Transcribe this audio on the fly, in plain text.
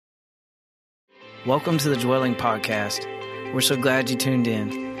Welcome to the Dwelling Podcast. We're so glad you tuned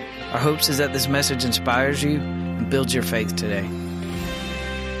in. Our hopes is that this message inspires you and builds your faith today.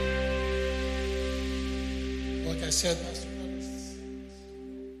 Like I said,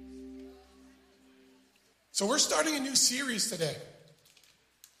 so we're starting a new series today.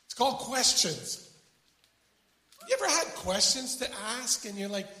 It's called Questions. You ever had questions to ask and you're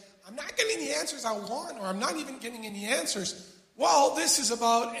like, I'm not getting the answers I want, or I'm not even getting any answers? Well, this is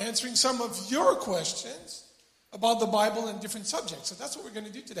about answering some of your questions about the Bible and different subjects. So that's what we're going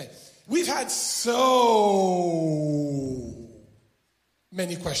to do today. We've had so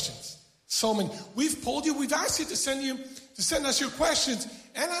many questions. So many. We've asked you to send us your questions,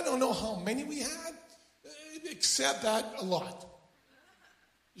 and I don't know how many we had, except that a lot.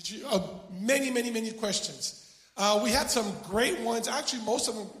 Many questions. We had some great ones. Actually, most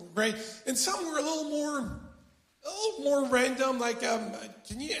of them were great, and some were a little more random. Like,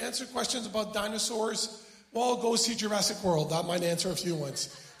 can you answer questions about dinosaurs? Well, go see Jurassic World. That might answer a few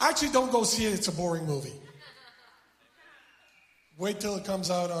ones. Actually, don't go see it. It's a boring movie. Wait till it comes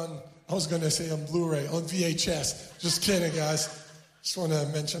out on Blu-ray, on VHS. Just kidding, guys. Just want to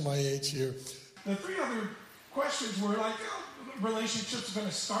mention my age here. The three other questions were like, relationships. We're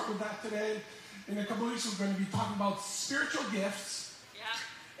going to start with that today. In a couple of weeks, we're going to be talking about spiritual gifts.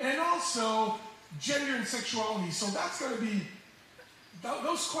 Yeah. And also gender and sexuality. So that's going to be,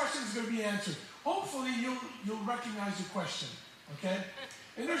 those questions are going to be answered. Hopefully you'll recognize the question, okay?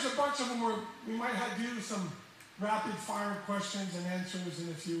 And there's a bunch of them where we might do some rapid fire questions and answers in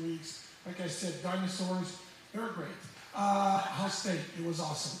a few weeks. Like I said, dinosaurs, they're great. House State, it was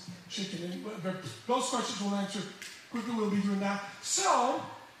awesome. Chicken, those questions we'll answer quickly. We'll be doing that. So,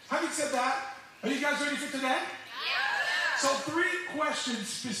 having said that, are you guys ready for today? Yeah. So 3 questions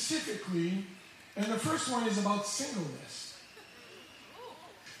specifically. And the first one is about singleness.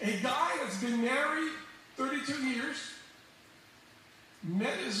 A guy that's been married 32 years,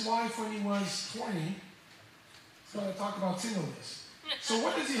 met his wife when he was 20, is going to talk about singleness. So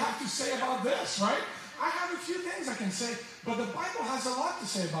what does he have to say about this, right? I have a few things I can say, but the Bible has a lot to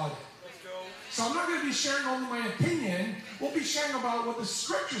say about it. Let's go. So I'm not going to be sharing only my opinion. We'll be sharing about what the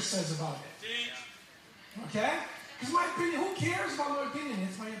Scripture says about it. Okay? Because my opinion, who cares about my opinion?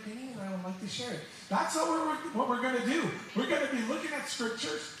 It's my opinion, and I would like to share it. That's what we're going to do. We're going to be looking at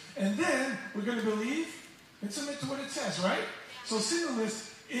Scriptures, and then we're going to believe and submit to what it says, right? So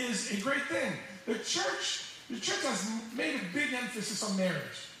singleness is a great thing. The church has made a big emphasis on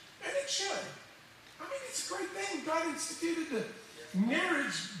marriage, and it should. I mean, it's a great thing. God instituted the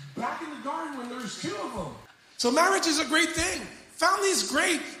marriage back in the garden when there was 2 of them. So marriage is a great thing. Family is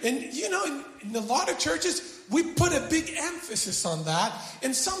great, and in a lot of churches, we put a big emphasis on that.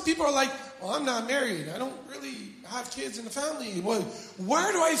 And some people are like, well, I'm not married. I don't really have kids in the family. Well,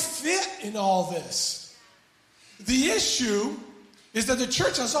 where do I fit in all this? The issue is that the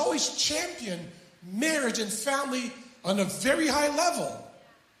church has always championed marriage and family on a very high level.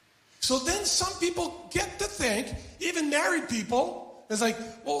 So then some people get to think, even married people, it's like,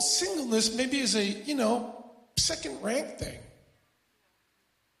 well, singleness maybe is a, second rank thing.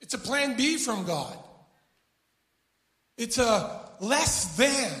 It's a plan B from God. It's a less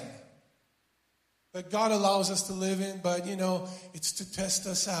than that God allows us to live in, but, it's to test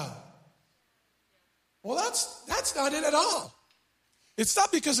us out. Well, that's not it at all. It's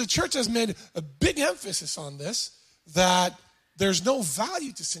not because the church has made a big emphasis on this that there's no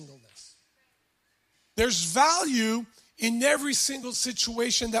value to singleness. There's value in every single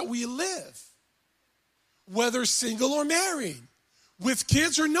situation that we live, whether single or married, with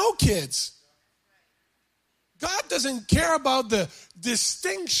kids or no kids. God doesn't care about the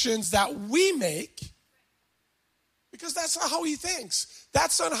distinctions that we make, because that's not how he thinks.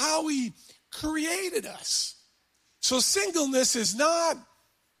 That's not how he created us. So singleness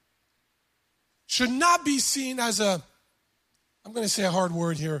should not be seen as I'm going to say a hard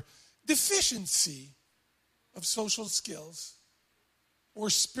word here, deficiency of social skills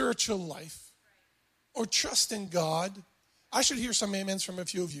or spiritual life or trust in God. I should hear some amens from a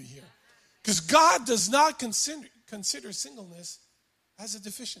few of you here. Because God does not consider singleness as a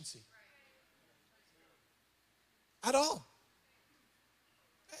deficiency. At all.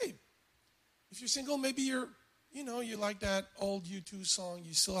 Hey, if you're single, maybe you're like that old U2 song,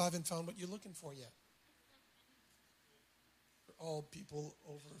 you still haven't found what you're looking for yet. For all people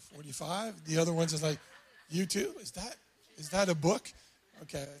over 45. The other ones is like, U2? Is that a book?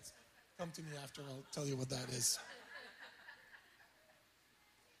 Okay, come to me after, I'll tell you what that is.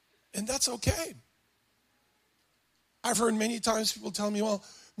 And that's okay. I've heard many times people tell me, well,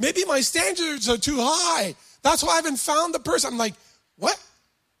 maybe my standards are too high. That's why I haven't found the person. I'm like, what?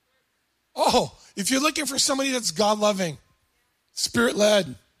 Oh, if you're looking for somebody that's God-loving,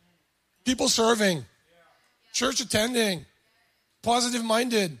 Spirit-led, people-serving, church attending,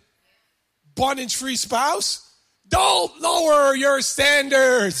 positive-minded, bondage-free spouse, don't lower your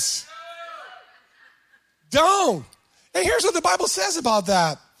standards. Don't. And here's what the Bible says about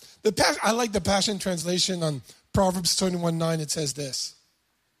that. I like the Passion Translation on Proverbs 21:9. It says this.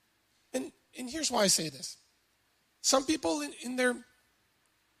 And here's why I say this. Some people in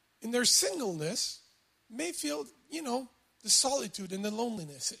their singleness may feel, the solitude and the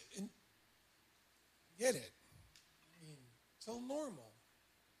loneliness. And get it. I mean, it's all normal.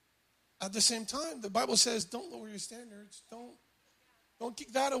 At the same time, the Bible says, don't lower your standards. Don't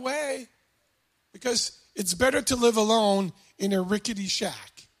kick that away. Because it's better to live alone in a rickety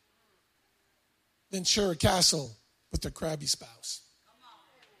shack than share a castle with a crabby spouse.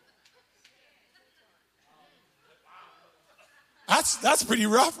 That's pretty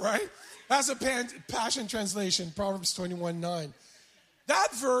rough, right? That's a Passion Translation, Proverbs 21:9.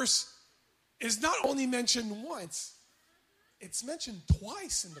 That verse is not only mentioned once, it's mentioned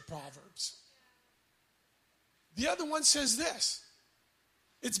twice in the Proverbs. The other one says this.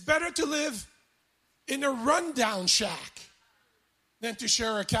 It's better to live in a rundown shack than to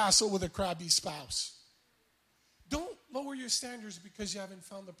share a castle with a crabby spouse. Don't lower your standards because you haven't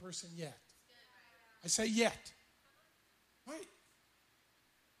found the person yet. I say yet. Right?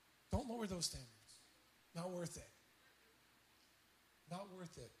 Don't lower those standards. Not worth it. Not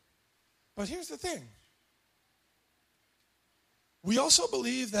worth it. But here's the thing. We also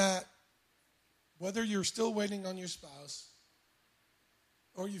believe that whether you're still waiting on your spouse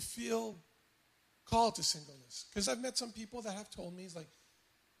or you feel called to singleness. Because I've met some people that have told me, it's like,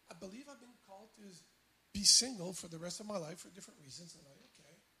 I believe I've been called to be single for the rest of my life for different reasons. I'm like,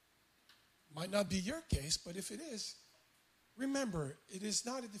 okay. Might not be your case, but if it is, remember, it is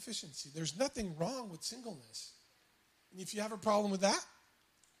not a deficiency. There's nothing wrong with singleness. And if you have a problem with that,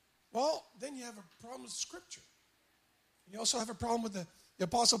 well, then you have a problem with Scripture. You also have a problem with the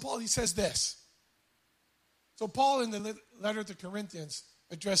Apostle Paul. He says this. So Paul in the letter to Corinthians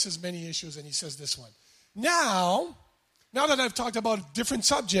addresses many issues, and he says this one. Now that I've talked about different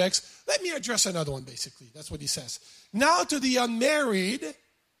subjects, let me address another one, basically. That's what he says. Now to the unmarried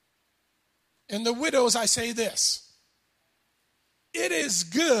and the widows, I say this. It is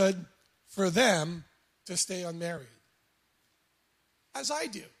good for them to stay unmarried, as I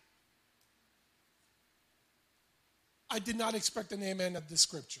do. I did not expect an amen at this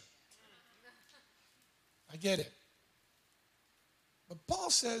scripture. I get it. But Paul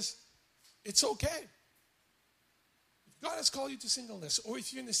says it's okay. If God has called you to singleness, or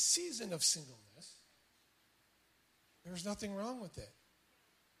if you're in a season of singleness, there's nothing wrong with it.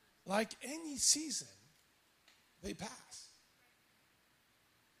 Like any season, they pass.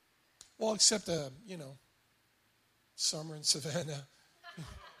 Well, except, summer in Savannah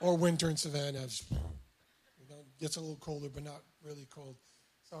or winter in Savannah. It gets a little colder, but not really cold.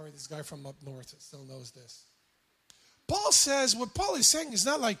 Sorry, this guy from up north still knows this. Paul says, what Paul is saying is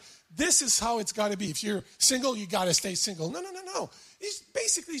not like, this is how it's got to be. If you're single, you got to stay single. No. He's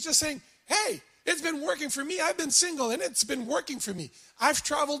basically just saying, hey, it's been working for me. I've been single, and it's been working for me. I've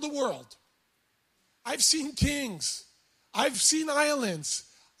traveled the world. I've seen kings. I've seen islands.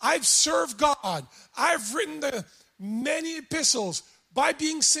 I've served God. I've written the many epistles. By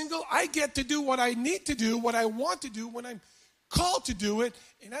being single, I get to do what I need to do, what I want to do when I'm called to do it,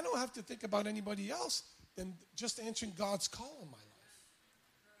 and I don't have to think about anybody else than just answering God's call in my life.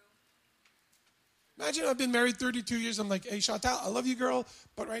 Imagine I've been married 32 years. I'm like, hey, Chantal, I love you, girl,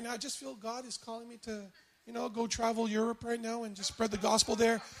 but right now I just feel God is calling me to, go travel Europe right now and just spread the gospel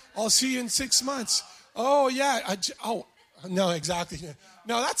there. I'll see you in 6 months. Oh, yeah. No, exactly.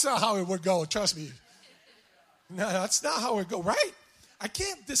 No, that's not how it would go. Trust me. No, that's not how it would go, right? I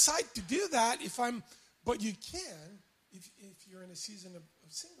can't decide to do that but you can if you're in a season of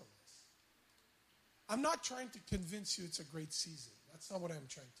singleness. I'm not trying to convince you it's a great season. That's not what I'm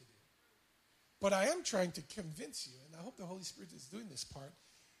trying to do. But I am trying to convince you, and I hope the Holy Spirit is doing this part,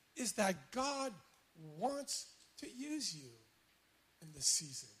 is that God wants to use you in this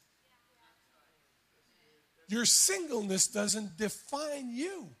season. Your singleness doesn't define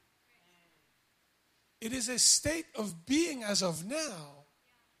you. It is a state of being as of now,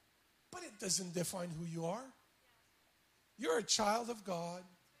 but it doesn't define who you are. You're a child of God.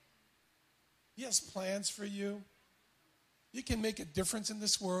 He has plans for you. You can make a difference in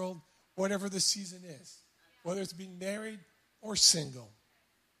this world, whatever the season is, whether it's being married or single.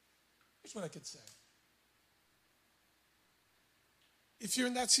 Here's what I could say. If you're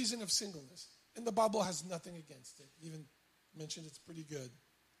in that season of singleness, and the Bible has nothing against it, even mentioned it's pretty good,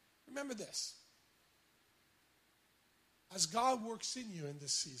 remember this. as God works in you in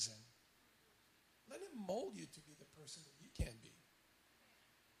this season, let him mold you to be the person that you can be.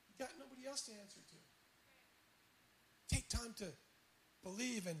 You got nobody else to answer to. Take time to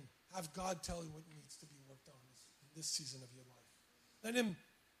believe and have God tell you what needs to be worked on in this season of your life. Let him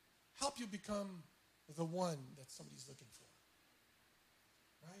help you become the one that somebody's looking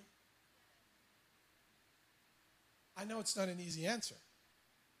for. Right? I know it's not an easy answer.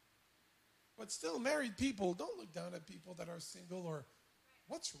 But still, married people, don't look down at people that are single or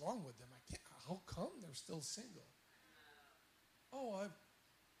what's wrong with them? How come they're still single? Oh, I've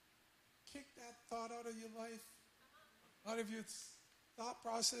kicked that thought out of your life, out of your thought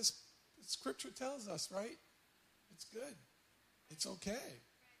process. Scripture tells us, right? It's good. It's okay.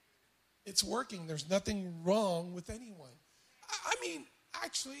 It's working. There's nothing wrong with anyone. I mean,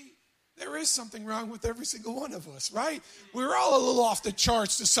 actually, there is something wrong with every single one of us, right? We're all a little off the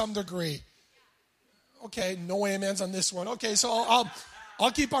charts to some degree. Okay, no amens on this one. Okay, so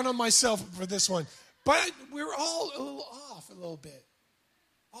I'll keep on myself for this one. But we're all a little off a little bit.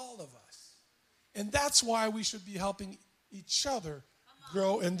 All of us. And that's why we should be helping each other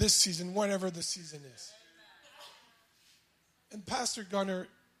grow in this season, whatever the season is. And Pastor Gunner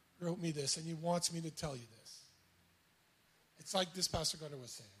wrote me this, and he wants me to tell you this. It's like this Pastor Gunner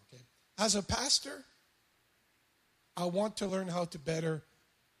was saying, okay? As a pastor, I want to learn how to better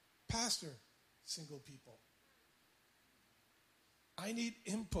pastor single people. I need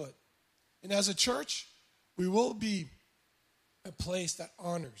input. And as a church, we will be a place that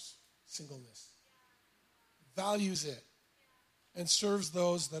honors singleness, values it, and serves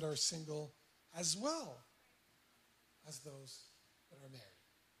those that are single as well as those that are married.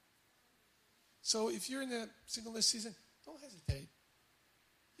 So if you're in a singleness season, don't hesitate.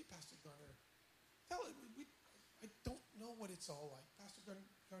 Hey, Pastor Garner, I don't know what it's all like. Pastor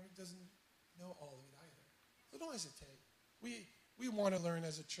Garner doesn't know all of it either. So don't hesitate. We want to learn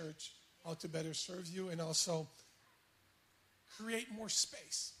as a church how to better serve you and also create more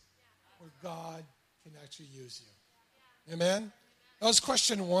space where God can actually use you. Amen? That was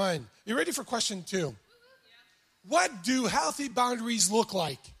question 1. You ready for question 2? What do healthy boundaries look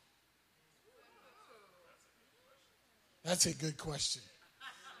like? That's a good question.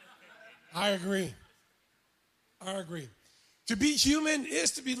 I agree. To be human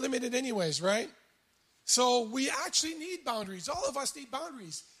is to be limited anyways, right? So we actually need boundaries. All of us need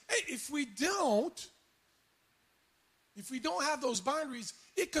boundaries. Hey, if we don't have those boundaries,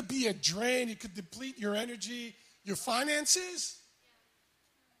 it could be a drain. It could deplete your energy, your finances.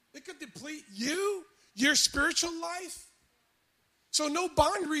 It could deplete you, your spiritual life. So no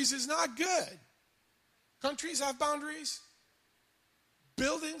boundaries is not good. Countries have boundaries.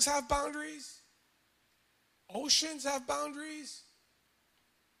 Buildings have boundaries. Oceans have boundaries.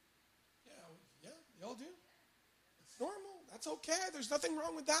 Yeah, they all do. It's normal. That's okay. There's nothing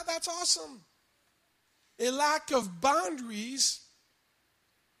wrong with that. That's awesome. A lack of boundaries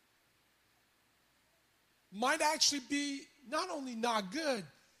might actually be not only not good,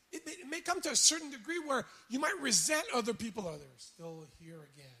 it may come to a certain degree where you might resent other people. Oh, they're still here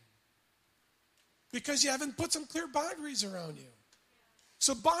again. Because you haven't put some clear boundaries around you.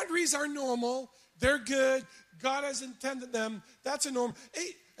 So boundaries are normal. They're good. God has intended them. That's a norm.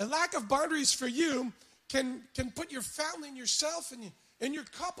 Hey, a lack of boundaries for you can put your family and yourself and your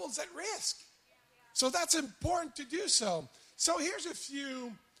couples at risk. So that's important to do so. So here's a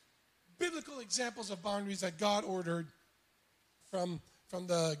few biblical examples of boundaries that God ordered from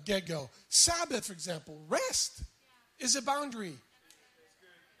the get-go. Sabbath, for example, rest is a boundary.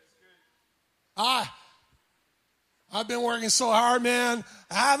 I've been working so hard, man.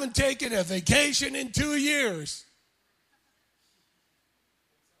 I haven't taken a vacation in 2 years.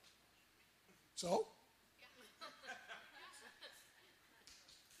 So?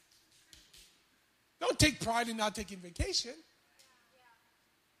 Don't take pride in not taking vacation.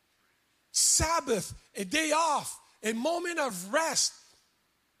 Sabbath, a day off, a moment of rest,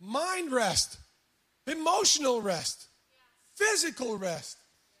 mind rest, emotional rest, physical rest,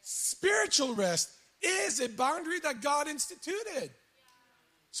 spiritual rest is a boundary that God instituted.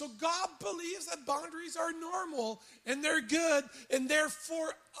 So God believes that boundaries are normal and they're good and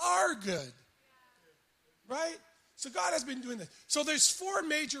therefore are good. Right? So God has been doing this. So there's 4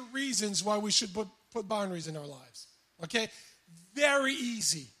 major reasons why we should put boundaries in our lives. Okay? Very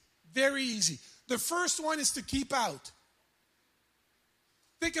easy. Very easy. The first one is to keep out.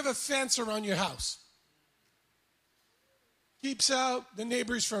 Think of a fence around your house. Keeps out the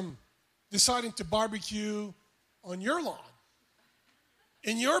neighbors from deciding to barbecue on your lawn,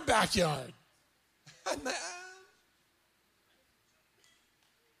 in your backyard.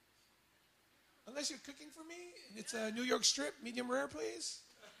 Unless you're cooking for me, and it's a New York strip, medium rare, please.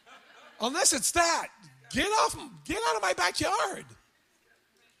 Unless it's that, get out of my backyard.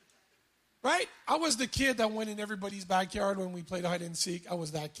 Right? I was the kid that went in everybody's backyard when we played hide and seek. I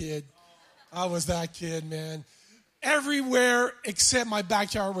was that kid. Man. Everywhere except my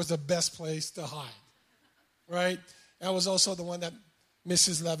backyard was the best place to hide. Right? I was also the one that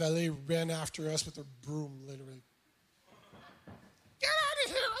Mrs. Lavallée ran after us with her broom, literally. Get out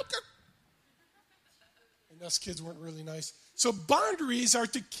of here. And us kids weren't really nice. So boundaries are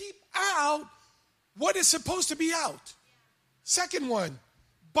to keep out what is supposed to be out. Second one,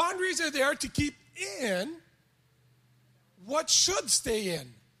 boundaries are there to keep in what should stay in.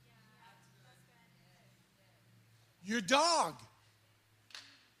 Your dog.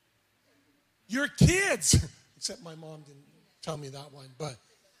 Your kids. Except my mom didn't tell me that one. But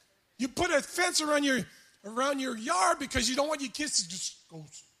you put a fence around your yard because you don't want your kids to just go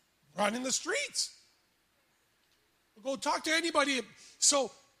run in the streets. Go talk to anybody.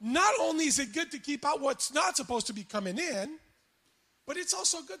 So not only is it good to keep out what's not supposed to be coming in, but it's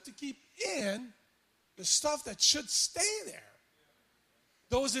also good to keep in the stuff that should stay there.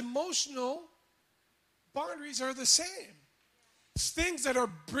 Those emotional boundaries are the same. It's things that are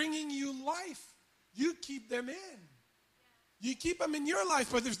bringing you life. You keep them in. You keep them in your life,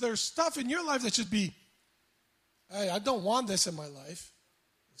 but if there's stuff in your life that should be, hey, I don't want this in my life.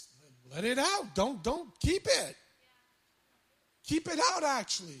 Let it out. Don't keep it. Keep it out,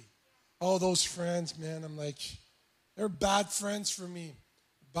 actually. Oh, those friends, man, I'm like, they're bad friends for me.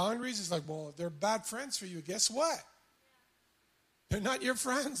 Boundaries is like, well, if they're bad friends for you, guess what? They're not your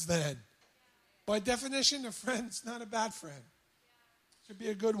friends then. By definition, a friend's not a bad friend. Should be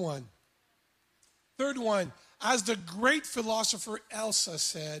a good one. Third one, as the great philosopher Elsa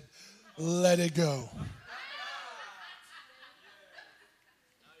said, let it go.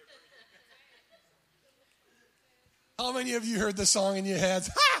 How many of you heard the song in your heads?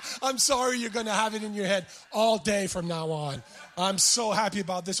 Ha! I'm sorry you're going to have it in your head all day from now on. I'm so happy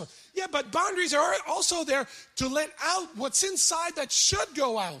about this one. Yeah, but boundaries are also there to let out what's inside that should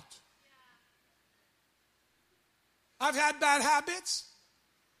go out. I've had bad habits,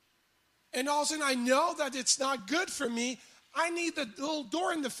 and all of a sudden I know that it's not good for me. I need the little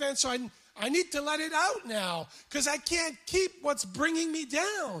door in the fence, so I need to let it out now because I can't keep what's bringing me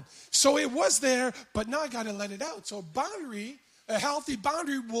down. So it was there, but now I got to let it out. So boundary, a healthy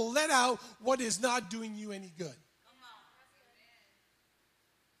boundary will let out what is not doing you any good.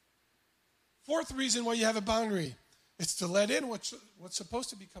 Fourth reason why you have a boundary, it's to let in what's supposed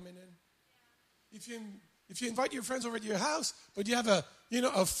to be coming in. If you invite your friends over to your house, but you have a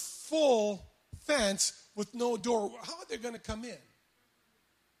full fence with no door, how are they going to come in?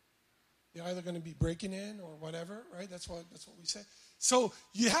 They're either going to be breaking in or whatever, right? That's what we say. So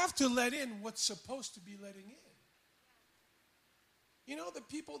you have to let in what's supposed to be letting in. You know the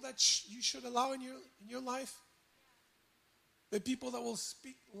people that you should allow in your life? The people that will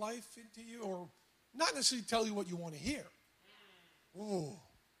speak life into you, or not necessarily tell you what you want to hear. Ooh.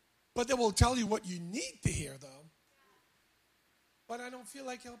 But they will tell you what you need to hear, though. But I don't feel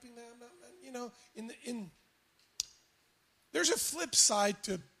like helping them. There's a flip side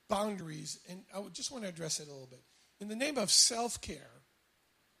to boundaries, and I just want to address it a little bit. In the name of self-care,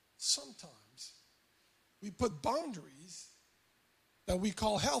 sometimes we put boundaries that we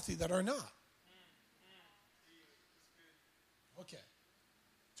call healthy that are not. Okay.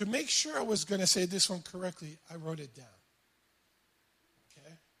 To make sure I was going to say this one correctly, I wrote it down.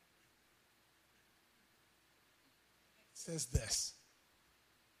 Okay? It says this.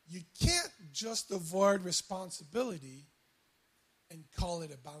 You can't just avoid responsibility and call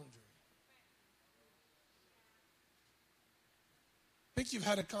it a boundary. Think you've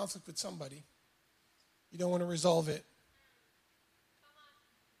had a conflict with somebody. You don't want to resolve it.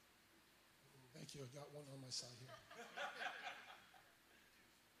 Thank you. I got one on my side here.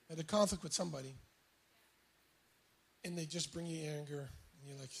 Had a conflict with somebody, and they just bring you anger, and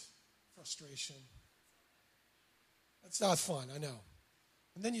you're like, frustration. That's not fun, I know.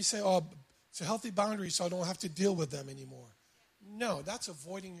 And then you say, oh, it's a healthy boundary, so I don't have to deal with them anymore. No, that's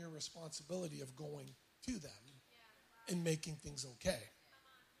avoiding your responsibility of going to them and making things okay.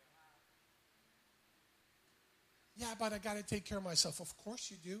 Yeah, but I got to take care of myself. Of course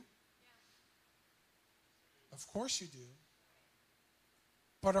you do. Of course you do.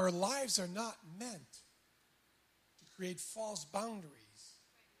 But our lives are not meant to create false boundaries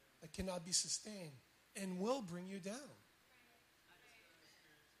that cannot be sustained and will bring you down.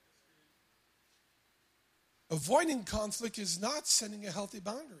 Avoiding conflict is not setting a healthy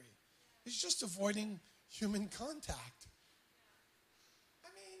boundary. It's just avoiding human contact. I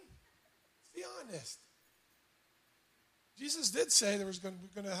mean, let's be honest. Jesus did say we're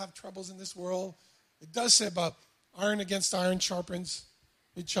going to have troubles in this world. It does say about iron against iron sharpens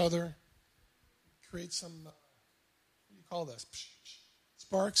each other. Create some, what do you call this?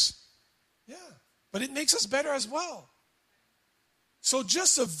 Sparks. Yeah. But it makes us better as well. So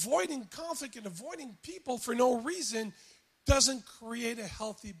just avoiding conflict and avoiding people for no reason doesn't create a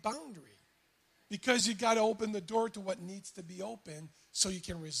healthy boundary. Because you got to open the door to what needs to be open so you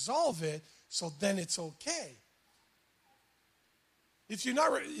can resolve it, so then it's okay. If you're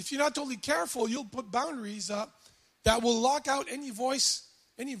not totally careful, you'll put boundaries up that will lock out any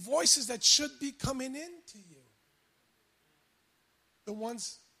voices that should be coming into you.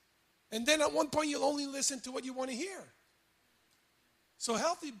 And then at one point you'll only listen to what you want to hear. So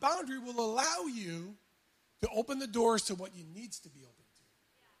healthy boundary will allow you to open the doors to what needs to be open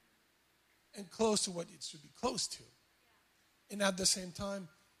to. And close to what it should be close to. And at the same time,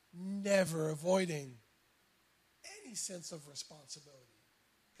 never avoiding any sense of responsibility.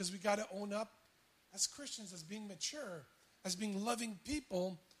 Because we got to own up as Christians, as being mature, as being loving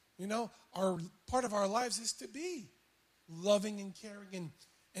people. Part of our lives is to be loving and caring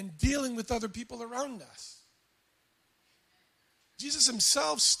and dealing with other people around us. Jesus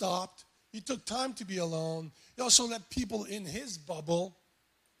himself stopped. He took time to be alone. He also let people in his bubble.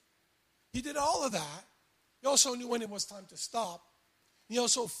 He did all of that. He also knew when it was time to stop. He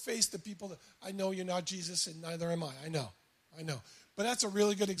also faced the people that, I know you're not Jesus and neither am I. I know. But that's a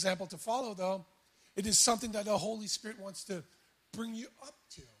really good example to follow, though. It is something that the Holy Spirit wants to bring you up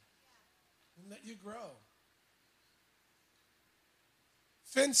to and let you grow.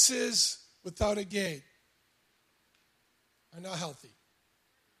 Fences without a gate are not healthy.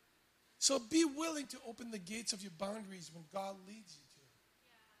 So be willing to open the gates of your boundaries when God leads you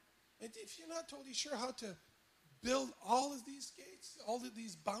to. And if you're not totally sure how to build all of these gates, all of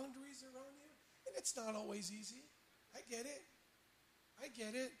these boundaries around you, and it's not always easy. I get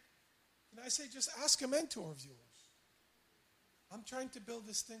it. And I say just ask a mentor of yours. I'm trying to build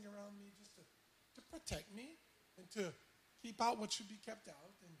this thing around me just to protect me and to keep out what should be kept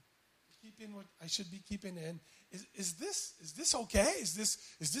out and to keep in what I should be keeping in. Is this okay? Is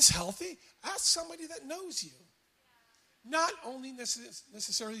this healthy? Ask somebody that knows you. Not only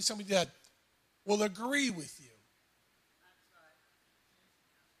necessarily somebody that will agree with you.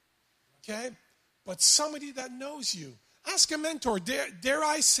 Okay? But somebody that knows you. Ask a mentor. Dare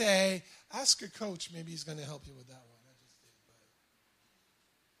I say, ask a coach. Maybe he's going to help you with that one. I just did. But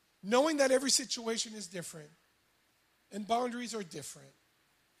knowing that every situation is different and boundaries are different.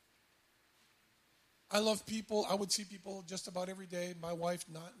 I love people. I would see people just about every day. My wife,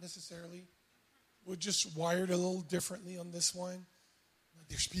 not necessarily. We're just wired a little differently on this one.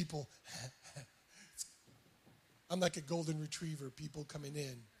 There's people. I'm like a golden retriever, people coming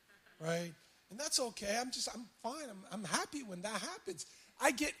in, right? And that's okay. I'm fine. I'm happy when that happens.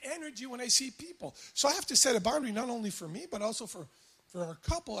 I get energy when I see people. So I have to set a boundary not only for me, but also for our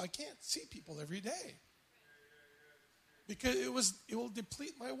couple. I can't see people every day. Because it will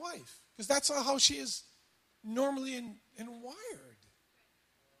deplete my wife. Because that's not how she is normally and wired.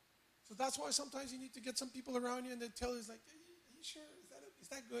 So that's why sometimes you need to get some people around you and they tell you, like, are you sure? Is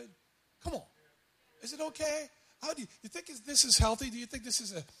that good? Come on. Is it okay? How do you think this is healthy? Do you think this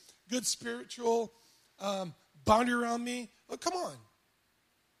is a good spiritual boundary around me? Oh, come on.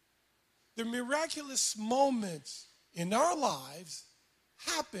 The miraculous moments in our lives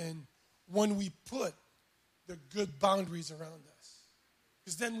happen when we put the good boundaries around us.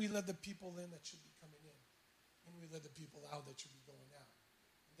 Because then we let the people in that should be coming in. And we let the people out that should be going out.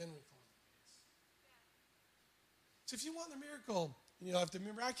 And then we close the gates. So if you want the miracle, and you have the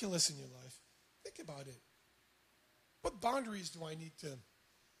miraculous in your life, think about it. What boundaries do I need to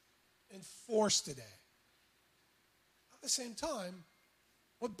enforce today? At the same time,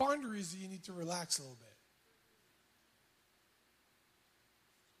 what boundaries do you need to relax a little bit?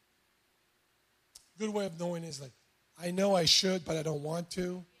 Good way of knowing is like, I know I should, but I don't want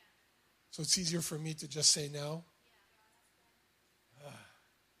to. So it's easier for me to just say no.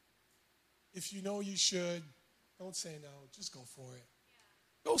 If you know you should, don't say no. Just go for it.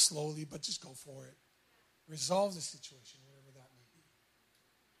 Go slowly, but just go for it. Resolve the situation, whatever that may be.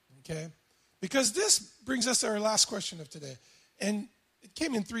 Okay? Because this brings us to our last question of today. And it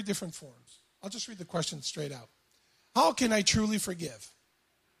came in 3 different forms. I'll just read the question straight out. How can I truly forgive?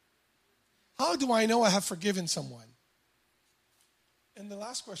 How do I know I have forgiven someone? And the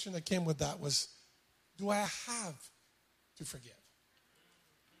last question that came with that was, do I have to forgive?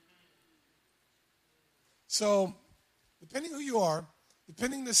 So, depending who you are,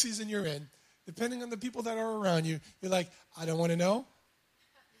 depending the season you're in, depending on the people that are around you, you're like, I don't want to know.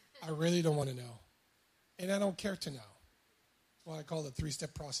 I really don't want to know. And I don't care to know. That's why I call it the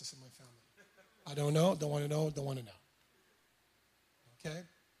 3-step process in my family. I don't know, don't want to know, don't want to know. Okay?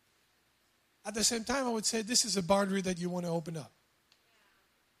 At the same time, I would say this is a boundary that you want to open up.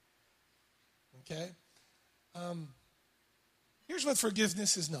 Okay? Here's what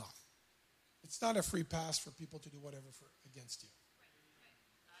forgiveness is not. It's not a free pass for people to do whatever against you.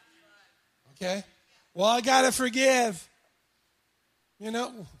 Okay? Well, I got to forgive. You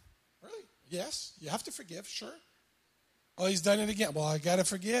know, really? Yes, you have to forgive, sure. Oh, he's done it again. Well, I got to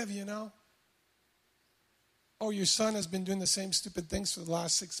forgive, you know. Oh, your son has been doing the same stupid things for the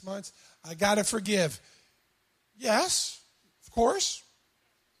last 6 months. I got to forgive. Yes, of course.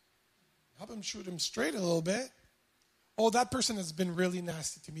 Help him shoot him straight a little bit. Oh, that person has been really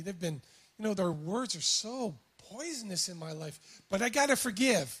nasty to me. They've been, you know, their words are so poisonous in my life. But I got to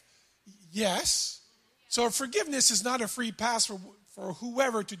forgive. Yes. So forgiveness is not a free pass for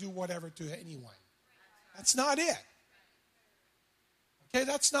whoever to do whatever to anyone. That's not it. Okay,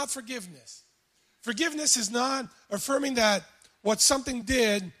 that's not forgiveness. Forgiveness is not affirming that what something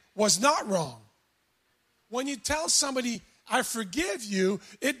did was not wrong. When you tell somebody, I forgive you,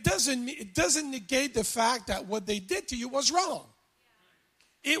 it doesn't negate the fact that what they did to you was wrong.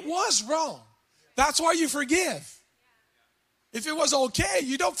 It was wrong. That's why you forgive. If it was okay,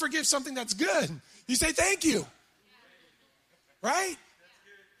 you don't forgive something that's good. You say thank you. Right?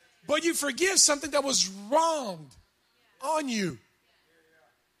 But you forgive something that was wronged on you.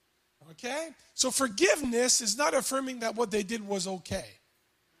 Okay? So forgiveness is not affirming that what they did was okay.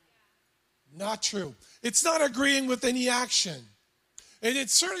 Not true. It's not agreeing with any action. And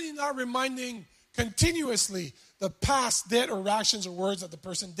it's certainly not reminding continuously the past deed or actions or words that the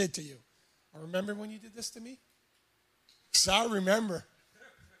person did to you. I remember when you did this to me? Because I remember.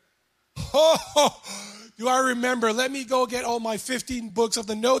 Oh, do I remember? Let me go get all my 15 books of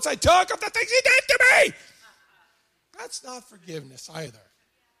the notes I took of the things he did to me. That's not forgiveness either.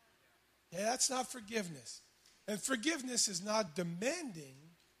 Yeah, that's not forgiveness. And forgiveness is not demanding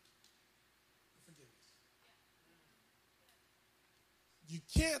forgiveness. You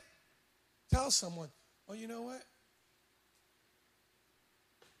can't tell someone, oh, you know what?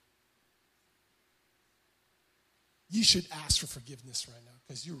 You should ask for forgiveness right now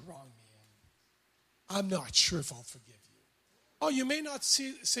because you wronged me. And I'm not sure if I'll forgive you. Oh, you may not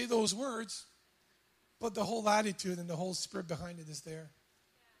say those words, but the whole attitude and the whole spirit behind it is there.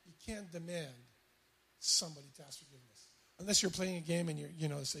 You can't demand somebody to ask forgiveness. Unless you're playing a game and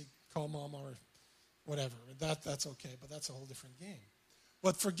you're, say, call mom or whatever. That's okay, but that's a whole different game.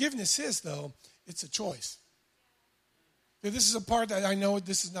 What forgiveness is, though, it's a choice. This is a part that I know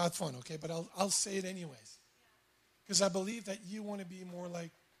this is not fun, okay, but I'll say it anyways. Because I believe that you want to be more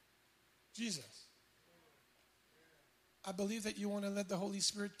like Jesus. I believe that you want to let the Holy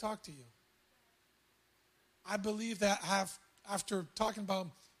Spirit talk to you. I believe that after talking about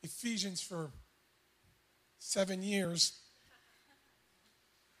Ephesians for 7 years,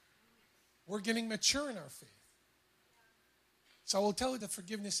 we're getting mature in our faith. So I will tell you that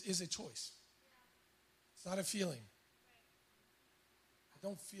forgiveness is a choice. It's not a feeling. I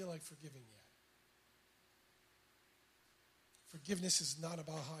don't feel like forgiving yet. Forgiveness is not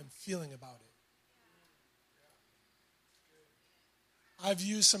about how I'm feeling about it. I've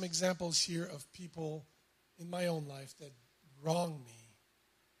used some examples here of people in my own life that wronged me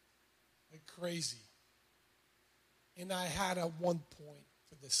like crazy. And I had at one point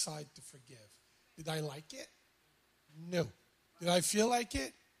to decide to forgive. Did I like it? No. Did I feel like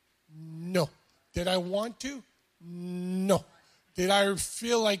it? No. Did I want to? No. Did I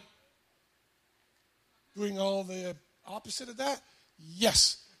feel like doing all the opposite of that?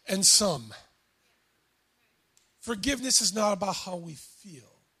 Yes. And some. Forgiveness is not about how we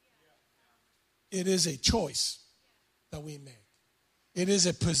feel. It is a choice that we make. It is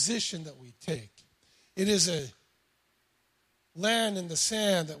a position that we take. It is a land in the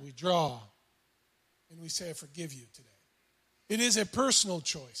sand that we draw. And we say, I forgive you today. It is a personal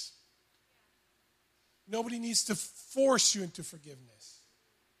choice. Nobody needs to force you into forgiveness.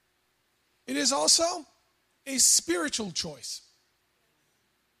 It is also a spiritual choice.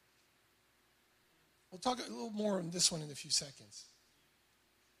 We'll talk a little more on this one in a few seconds.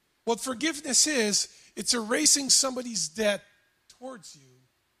 What forgiveness is, it's erasing somebody's debt towards you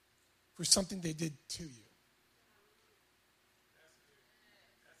for something they did to you.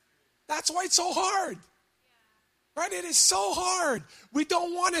 That's why it's so hard. Right? It is so hard. We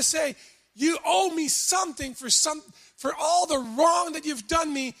don't want to say, you owe me something for all the wrong that you've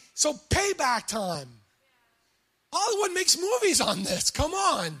done me, so payback time. Hollywood makes movies on this. Come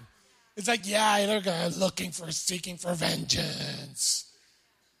on. It's like, yeah, they're seeking for vengeance.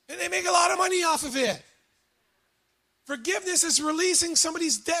 And they make a lot of money off of it. Forgiveness is releasing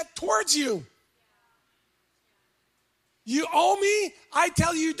somebody's debt towards you. You owe me? I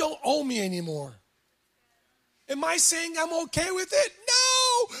tell you don't owe me anymore. Am I saying I'm okay with it?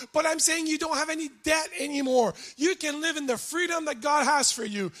 No, but I'm saying you don't have any debt anymore. You can live in the freedom that God has for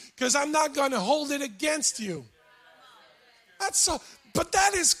you because I'm not going to hold it against you. That's so. But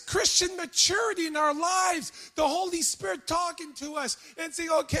that is Christian maturity in our lives. The Holy Spirit talking to us and saying,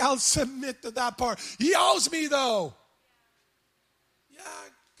 okay, I'll submit to that part. He owes me though. Yeah,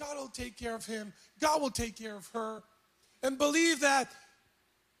 God will take care of him. God will take care of her. And believe that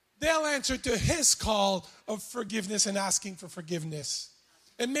they'll answer to his call of forgiveness and asking for forgiveness.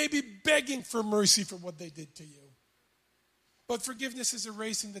 And maybe begging for mercy for what they did to you. But forgiveness is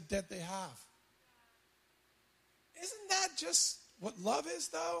erasing the debt they have. Isn't that just what love is,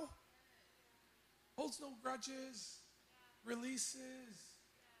 though? Holds no grudges, releases.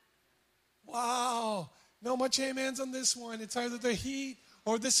 Wow. No much amens on this one. It's either the heat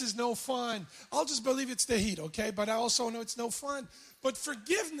or this is no fun. I'll just believe it's the heat, okay? But I also know it's no fun. But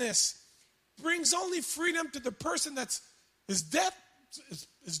forgiveness brings only freedom to the person that's his debt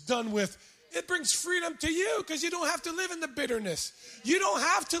is done with. It brings freedom to you because you don't have to live in the bitterness. You don't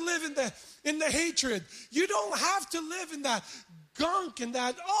have to live in the hatred. You don't have to live in that gunk and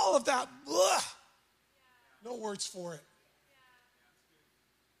that all of that. Ugh. No words for it.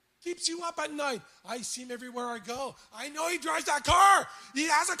 Keeps you up at night. I see him everywhere I go. I know he drives that car. He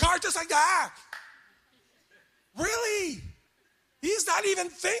has a car just like that. Really? He's not even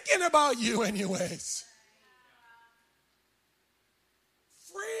thinking about you anyways.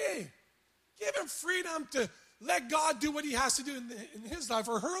 Free. Give him freedom to let God do what he has to do in his life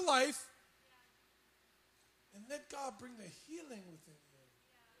or her life. And let God bring the healing within you.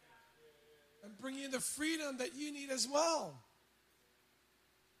 And bring you the freedom that you need as well.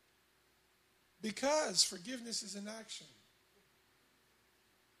 Because forgiveness is an action.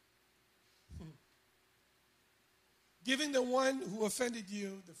 Giving the one who offended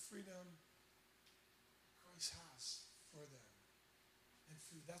you the freedom Christ has for them. And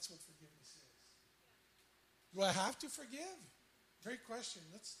that's what forgiveness is. Do I have to forgive? Great question.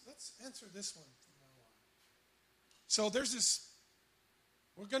 Let's answer this one from now on. So there's this,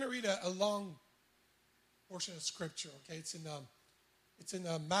 we're going to read a long portion of scripture, okay? It's in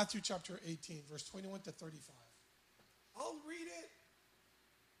Matthew chapter 18, verse 21 to 35. I'll read it,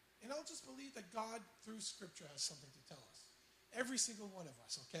 and I'll just believe that God, through scripture, has something to tell us. Every single one of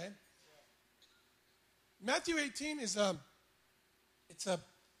us, okay? Matthew 18 is the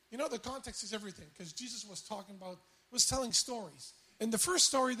context is everything, because Jesus was telling stories. And the first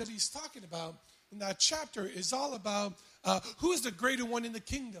story that he's talking about in that chapter is all about who is the greater one in the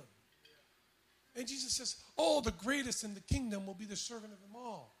kingdom. And Jesus says, the greatest in the kingdom will be the servant of them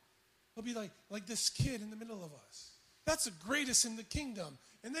all. He'll be like this kid in the middle of us. That's the greatest in the kingdom.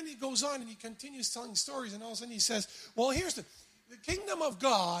 And then he goes on and he continues telling stories. And all of a sudden he says, well, here's the kingdom of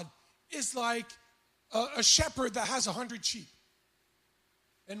God is like a shepherd that has 100 sheep.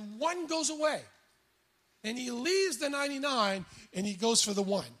 And one goes away. And he leaves the 99 and he goes for the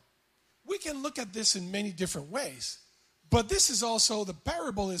one. We can look at this in many different ways. But this is also, the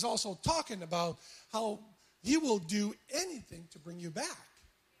parable is also talking about how he will do anything to bring you back.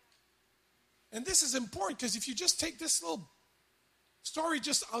 And this is important because if you just take this little story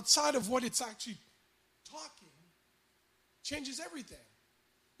just outside of what it's actually talking, changes everything.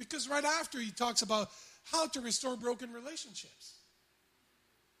 Because right after he talks about how to restore broken relationships.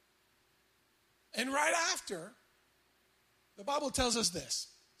 And right after, the Bible tells us this.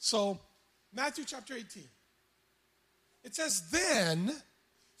 So, Matthew chapter 18. It says, then,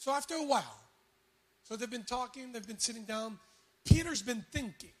 so after a while, so they've been talking, they've been sitting down, Peter's been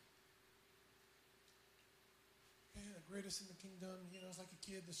thinking. Okay, the greatest in the kingdom, it's like a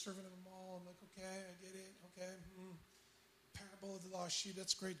kid, the servant of them all. I'm like, okay, I get it, okay. Parable of the lost sheep,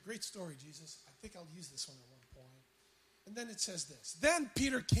 that's great. Great story, Jesus. I think I'll use this one at one point. And then it says this. Then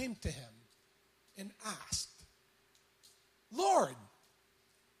Peter came to him and asked, Lord,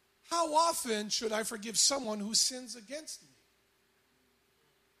 how often should I forgive someone who sins against me?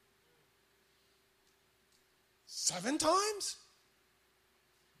 7 times?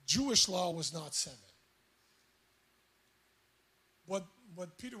 Jewish law was not 7.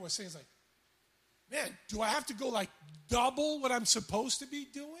 What Peter was saying is like, man, do I have to go like double what I'm supposed to be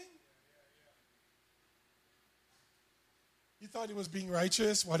doing? He thought he was being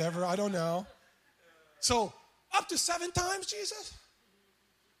righteous, whatever, I don't know. So, up to 7 times, Jesus?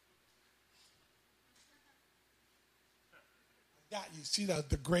 Got you. See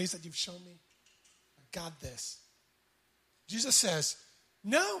the grace that you've shown me? I got this. Jesus says,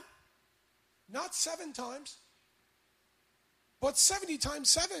 No, not 7 times, but 70 times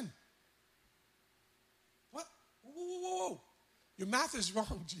 7. What? Whoa. Your math is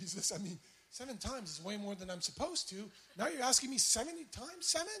wrong, Jesus. I mean, 7 times is way more than I'm supposed to. Now you're asking me 70 times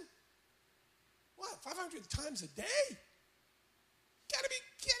 7? What, 500 times a day? You gotta be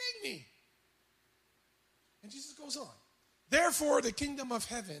kidding me. And Jesus goes on. Therefore, the kingdom of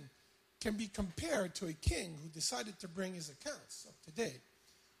heaven can be compared to a king who decided to bring his accounts up to date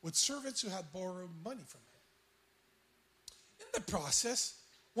with servants who had borrowed money from him. In the process,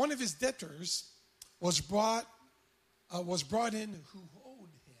 one of his debtors was brought in who owed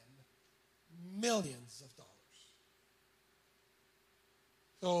him millions of dollars.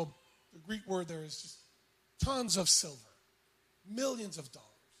 So the Greek word there is just tons of silver, millions of dollars.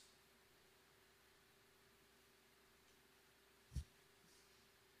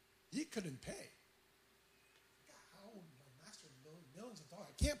 He couldn't pay. How old my master millions of dollars?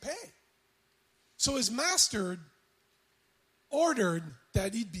 I can't pay. So his master ordered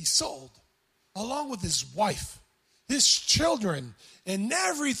that he'd be sold, along with his wife, his children, and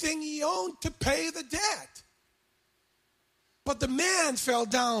everything he owned to pay the debt. But the man fell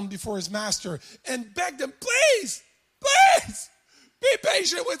down before his master and begged him, please, be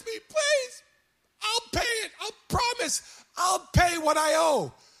patient with me, please. I'll pay it. I'll promise. I'll pay what I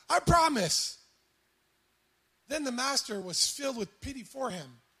owe. I promise. Then the master was filled with pity for him,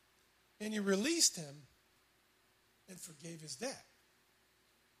 and he released him and forgave his debt.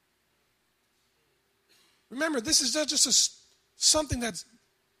 Remember, this is not just something that's,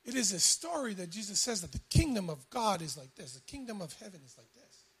 it is a story that Jesus says that the kingdom of God is like this. The kingdom of heaven is like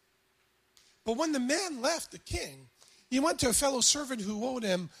this. But when the man left the king, he went to a fellow servant who owed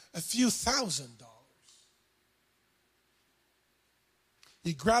him a few $1,000s.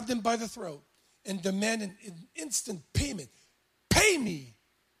 He grabbed him by the throat and demanded an instant payment. Pay me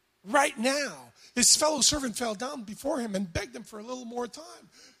right now. His fellow servant fell down before him and begged him for a little more time.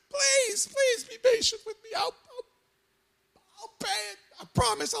 Please be patient with me. I'll pay it. I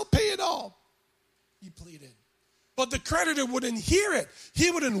promise I'll pay it all. He pleaded. But the creditor wouldn't hear it. He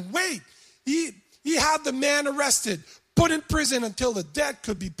wouldn't wait. He had the man arrested, put in prison until the debt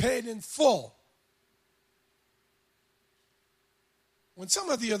could be paid in full. When some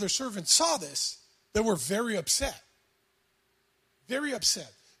of the other servants saw this, they were very upset. Very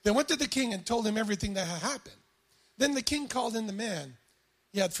upset. They went to the king and told him everything that had happened. Then the king called in the man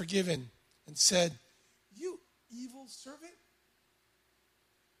he had forgiven and said, you evil servant,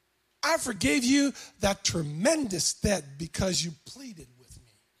 I forgave you that tremendous debt because you pleaded with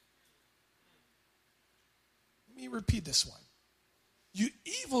me. Let me repeat this one. You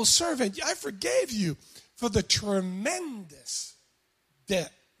evil servant, I forgave you for the tremendous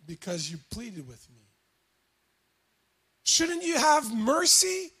debt because you pleaded with me. Shouldn't you have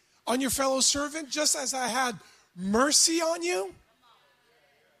mercy on your fellow servant just as I had mercy on you?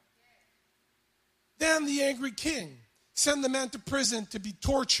 Then the angry king sent the man to prison to be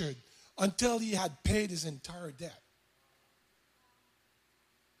tortured until he had paid his entire debt.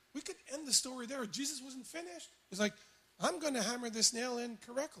 We could end the story there. Jesus wasn't finished. He's like, I'm going to hammer this nail in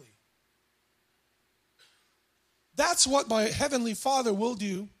correctly. That's what my heavenly Father will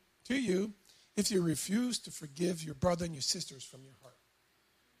do to you if you refuse to forgive your brother and your sisters from your heart.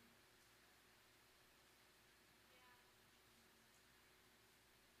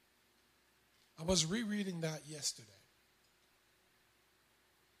 I was rereading that yesterday.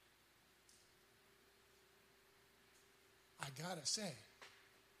 I gotta say,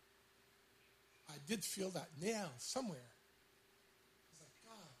 I did feel that nail somewhere. I was like,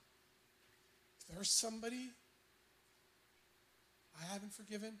 God, if there's somebody I haven't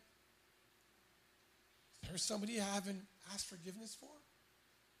forgiven, if there's somebody I haven't asked forgiveness for,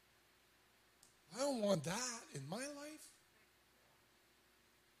 I don't want that in my life.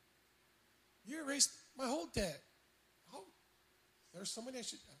 You erased my whole debt. Oh, there's somebody I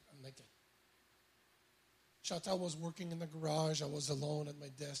should, I'm like, Chantal was working in the garage. I was alone at my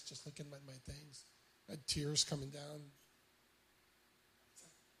desk just looking at my things. I had tears coming down. It's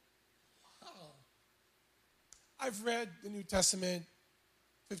like, wow. I've read the New Testament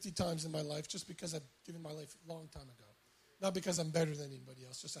 50 times in my life just because I've given my life a long time ago. Not because I'm better than anybody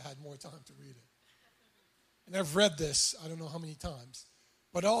else, just I had more time to read it. And I've read this, I don't know how many times.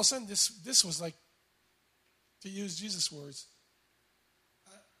 But all of a sudden, this was like, to use Jesus' words,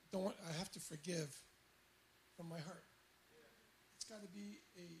 I have to forgive from my heart. It's got to be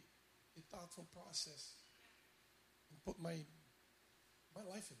a thoughtful process and put my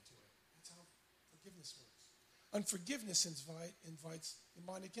life into it. That's how forgiveness works. Unforgiveness invites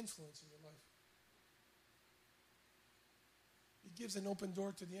demonic influence in your life. He gives an open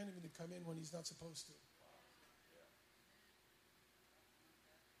door to the enemy to come in when he's not supposed to.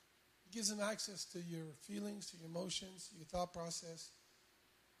 He gives him access to your feelings, to your emotions, your thought process.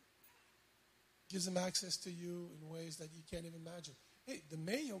 He gives him access to you in ways that you can't even imagine. Hey, the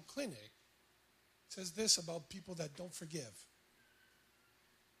Mayo Clinic says this about people that don't forgive.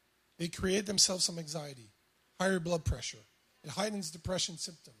 They create themselves some anxiety, higher blood pressure. It heightens depression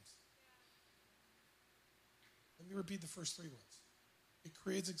symptoms. Let me repeat the first three ones. It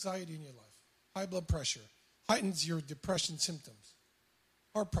creates anxiety in your life, high blood pressure, heightens your depression symptoms,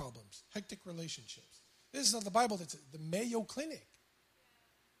 heart problems, hectic relationships. This is not the Bible, it's the Mayo Clinic.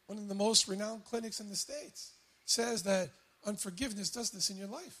 One of the most renowned clinics in the States says that unforgiveness does this in your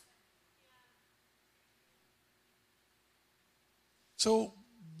life. So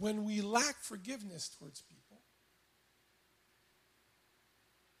when we lack forgiveness towards people,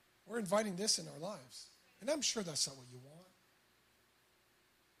 we're inviting this in our lives. And I'm sure that's not what you want.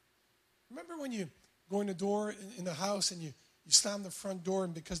 Remember when you go in the door in the house and you slam the front door,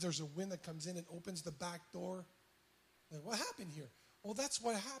 and because there's a wind that comes in, it opens the back door? Like, what happened here? Well, that's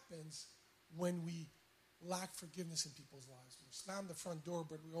what happens when we lack forgiveness in people's lives. We slam the front door,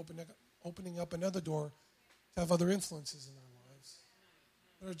 but we're opening up another door to have other influences in our lives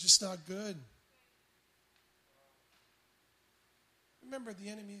that are just not good. Remember, the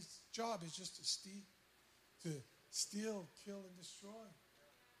enemy's job is just to steal, kill, and destroy.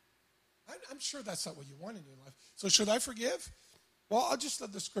 I'm sure that's not what you want in your life. So should I forgive? Well, I'll just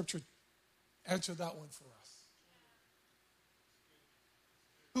let the scripture answer that one for us.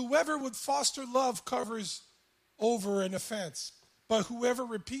 Whoever would foster love covers over an offense, but whoever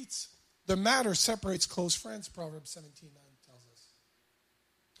repeats the matter separates close friends, Proverbs 17:9 tells us.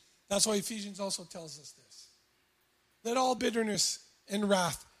 That's why Ephesians also tells us this. Let all bitterness and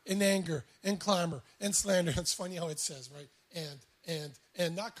wrath and anger and clamor and slander, it's funny how it says, right? And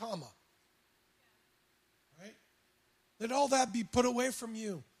not comma. Right? Let all that be put away from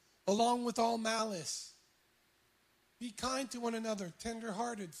you, along with all malice. Be kind to one another,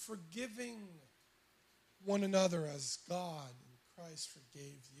 tender-hearted, forgiving one another as God in Christ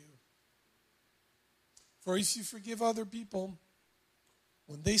forgave you. For if you forgive other people,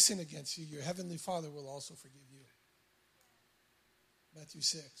 when they sin against you, your heavenly Father will also forgive you. Matthew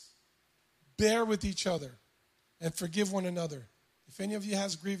 6. Bear with each other and forgive one another. If any of you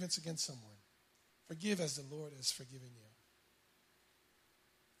has grievance against someone, forgive as the Lord has forgiven you.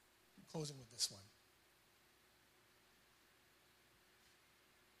 I'm closing with this one.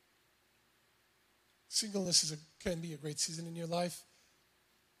 Singleness can be a great season in your life.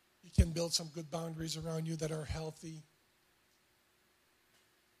 You can build some good boundaries around you that are healthy.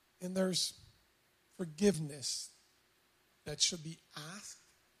 And there's forgiveness that should be asked.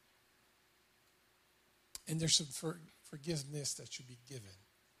 And there's some forgiveness that should be given.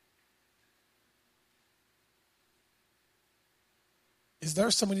 Is there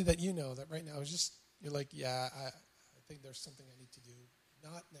somebody that you know that right now is just, you're like, yeah, I think there's something I need to do.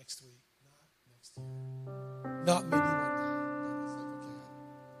 Not next week, not next year, not maybe one day. But it's like,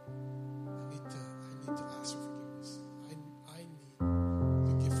 okay, I need to ask for forgiveness. I need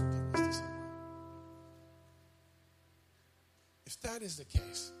to give forgiveness to someone. If that is the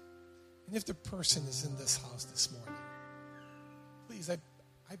case, and if the person is in this house this morning, please, I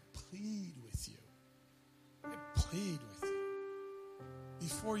plead with you. I plead with you.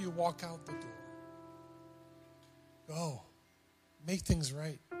 Before you walk out the door, go. Make things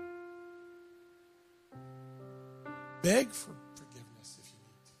right. Beg for forgiveness if you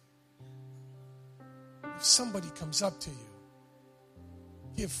need to. If somebody comes up to you,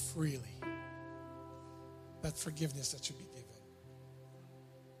 give freely that forgiveness that should be given.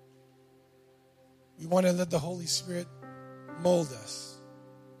 We want to let the Holy Spirit mold us.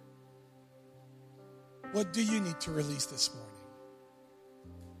 What do you need to release this morning?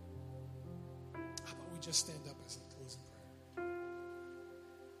 How about we just stand up as a closing prayer?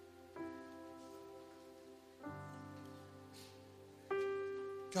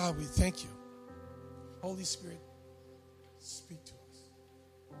 God, we thank you. Holy Spirit, speak to us.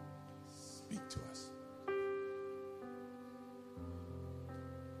 Speak to us.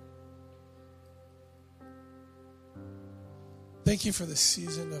 Thank you for the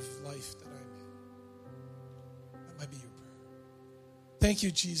season of life that I'm in. That might be your prayer. Thank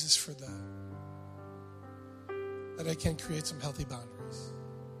you, Jesus, for that I can create some healthy boundaries.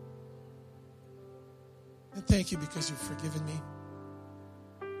 And thank you because you've forgiven me.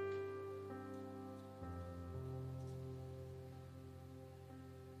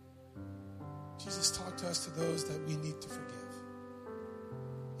 Jesus, talk to us to those that we need to forgive.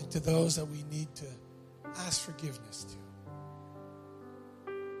 And to those that we need to ask forgiveness to.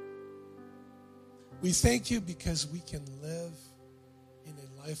 We thank you because we can live in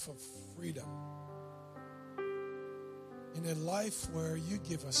a life of freedom. In a life where you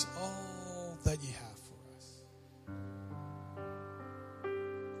give us all that you have for us.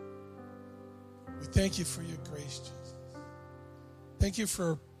 We thank you for your grace, Jesus. Thank you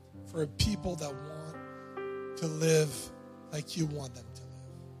for a people that want to live like you want them to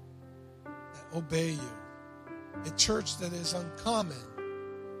live. That obey you. A church that is uncommon.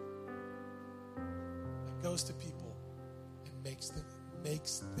 That goes to people and makes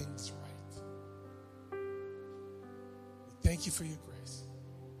things right. We thank you for your grace.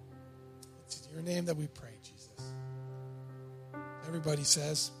 It's in your name that we pray, Jesus. Everybody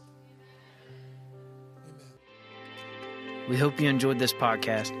says, amen. We hope you enjoyed this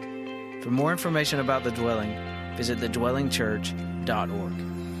podcast. For more information about The Dwelling, visit thedwellingchurch.org.